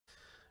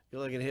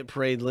You're looking at Hit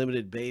Parade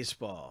Limited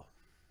Baseball.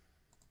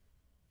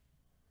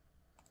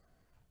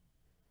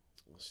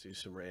 Let's do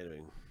some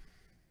randoming.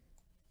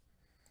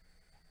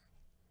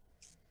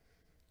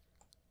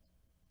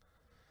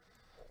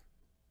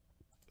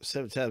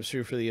 Seven times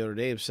through for the owner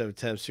name, 7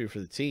 times through for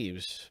the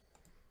teams.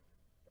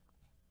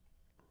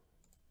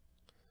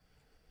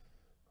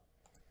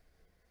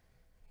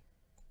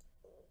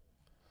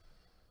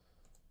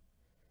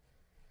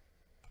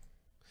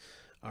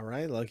 All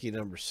right, lucky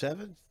number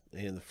 7.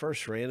 And the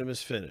first random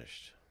is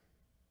finished.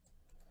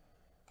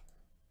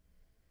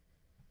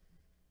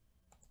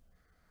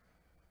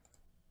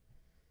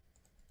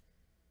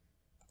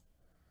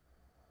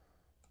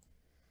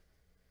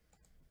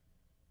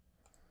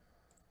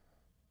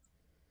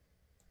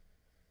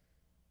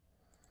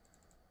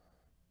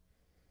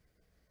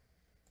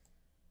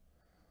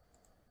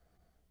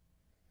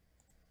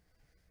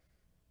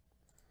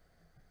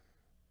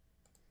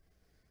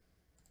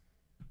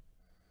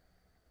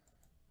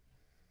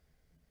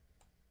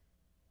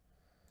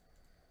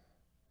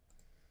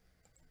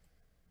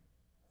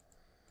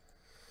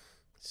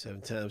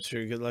 Seven times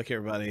through. Good luck,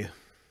 everybody.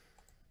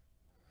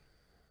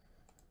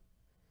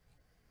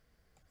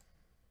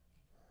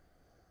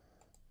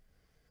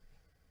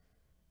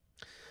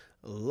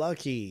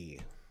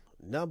 Lucky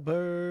number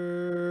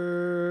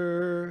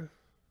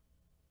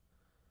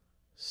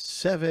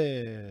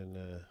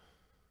 7.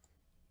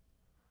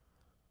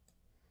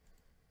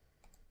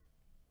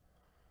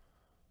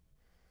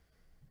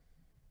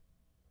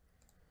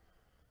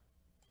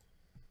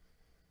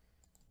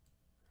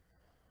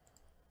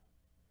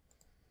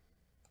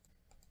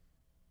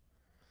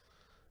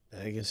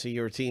 Now you can see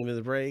your team in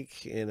the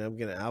break, and I'm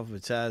going to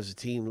alphabetize the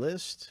team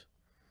list.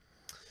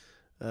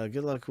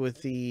 Good luck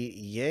with the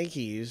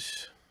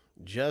Yankees,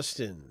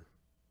 Justin.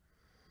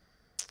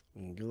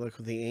 And good luck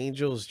with the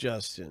Angels,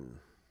 Justin.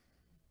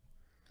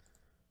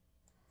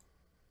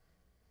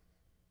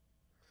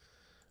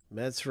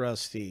 Mets,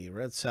 Rusty.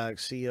 Red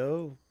Sox,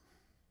 CO.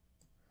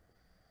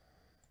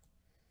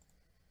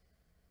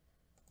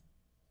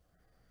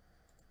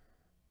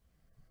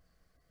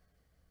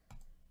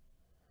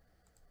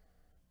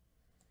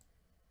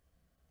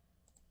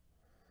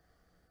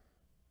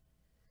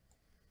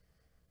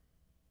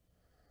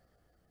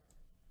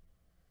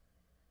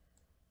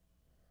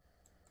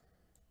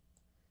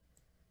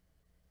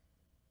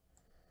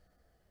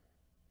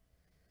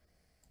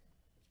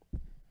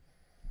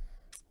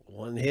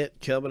 One hit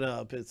coming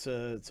up. It's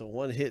a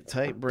one-hit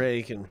tight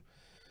break, and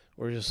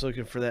we're just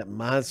looking for that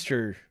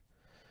monster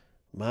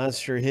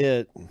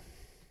hit.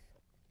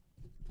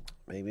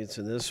 Maybe it's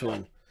in this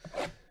one.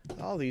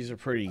 All these are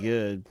pretty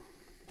good,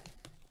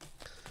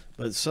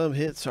 but some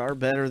hits are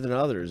better than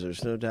others.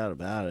 There's no doubt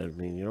about it. I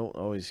mean, you don't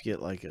always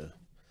get like a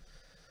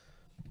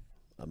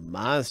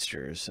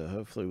monster, so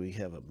hopefully we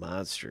have a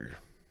monster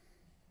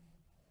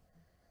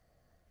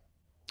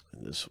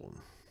in this one.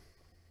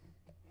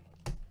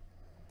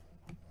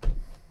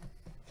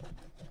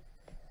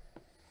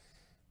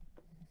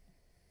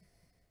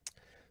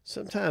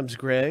 Sometimes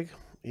Greg,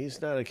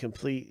 he's not a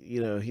complete,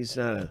 he's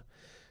not a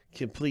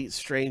complete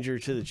stranger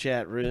to the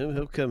chat room.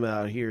 He'll come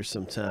out here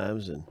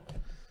sometimes and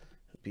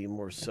be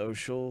more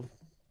social.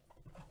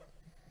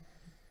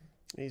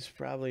 He's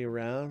probably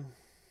around.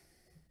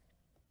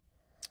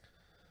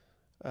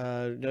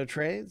 No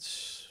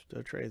trades?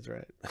 No trades,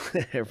 right?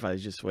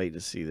 Everybody's just waiting to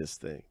see this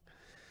thing.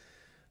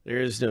 There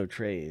is no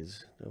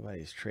trades.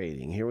 Nobody's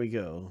trading. Here we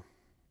go.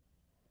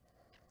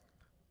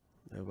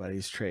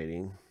 Nobody's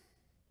trading.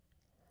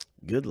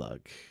 Good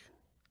luck.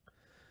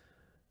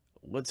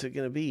 What's it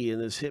going to be in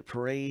this Hit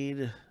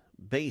Parade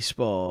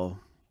Baseball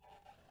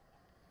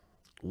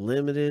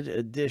Limited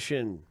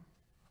Edition?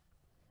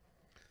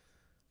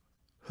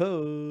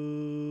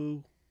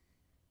 Ho!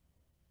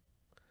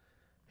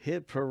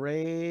 Hit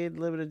Parade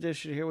Limited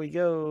Edition. Here we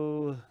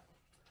go.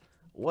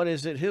 What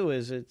is it? Who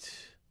is it?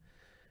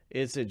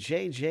 It's a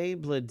J.J.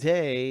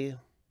 Bleday.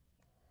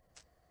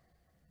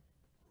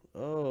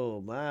 Oh,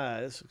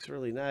 my. This looks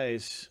really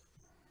nice.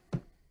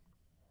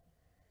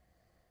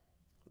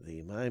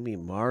 The Miami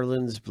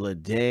Marlins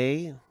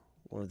Bleday,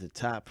 one of the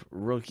top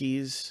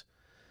rookies.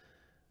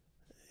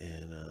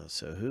 And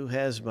so who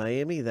has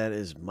Miami? That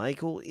is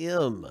Michael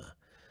M.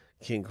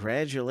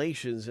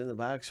 Congratulations in the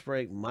box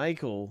break,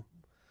 Michael.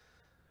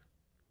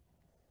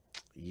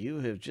 You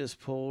have just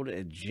pulled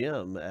a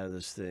gem out of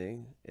this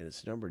thing, and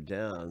it's numbered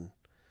down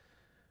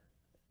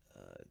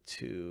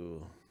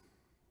to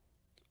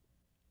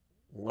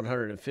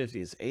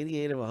 150. It's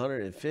 88 of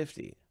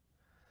 150.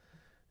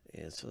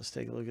 And so let's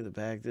take a look at the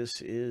back.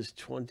 This is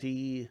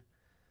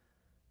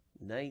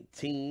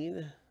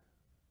 2019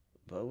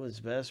 Bowman's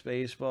Best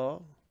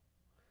Baseball.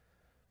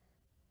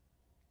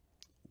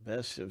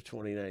 Best of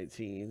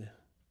 2019.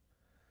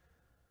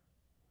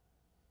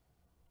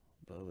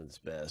 Bowman's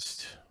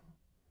Best.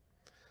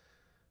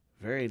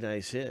 Very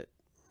nice hit.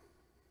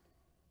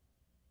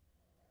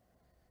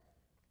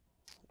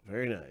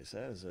 Very nice.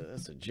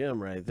 That's a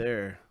gem right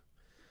there.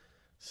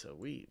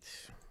 Sweet.